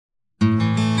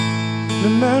No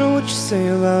matter what you say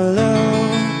about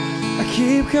love, I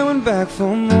keep coming back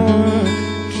for more.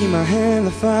 Keep my hand in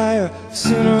the fire,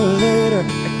 sooner or later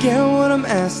I get what I'm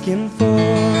asking for.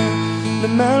 No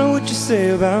matter what you say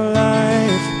about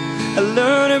life, I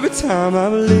learn every time I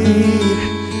believe.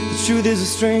 The truth is a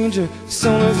stranger, the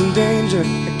soul is in danger.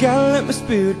 I gotta let my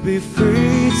spirit be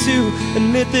free to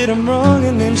admit that I'm wrong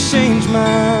and then change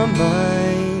my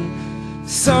mind.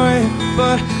 Sorry,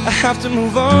 but I have to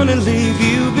move on and leave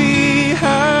you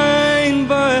behind.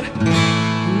 But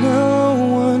no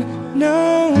one,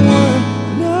 no one,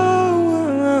 no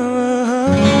one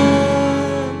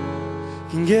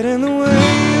can get in the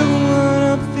way of what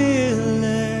I'm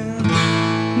feeling.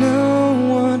 No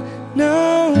one,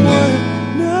 no one,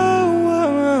 no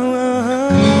one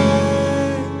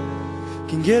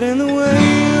can get in the way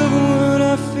of what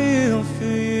I feel for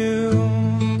you.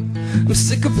 I'm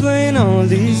sick of playing all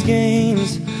these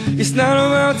games. It's not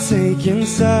about taking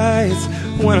sides.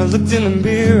 When I looked in the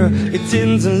mirror, it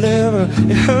didn't deliver.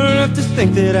 It hurt enough to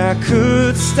think that I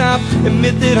could stop,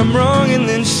 admit that I'm wrong and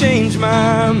then change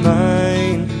my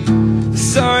mind.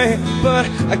 Sorry, but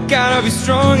I gotta be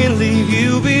strong and leave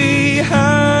you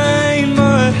behind.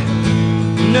 But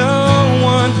no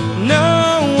one,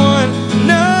 no one,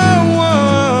 no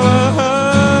one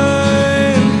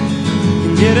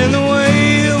can get in the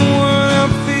way of what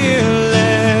I'm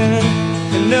feeling.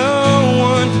 And no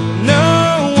one, no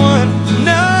one,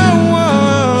 no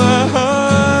one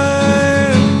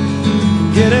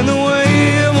can get in the way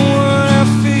of what I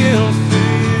feel for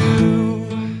you.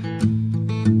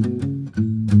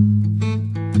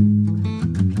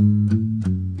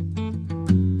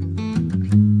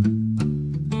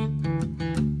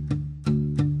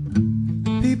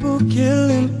 People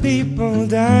killing, people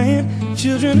dying,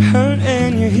 children hurt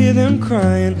and you hear them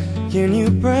crying. Can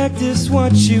you practice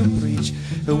what you preach,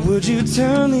 or would you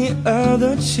turn the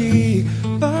other cheek?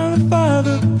 Father,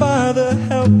 Father, Father,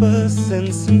 help us,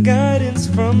 send some guidance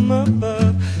from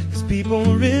above. 'Cause people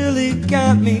really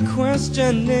got me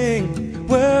questioning,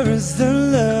 where is the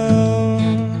love?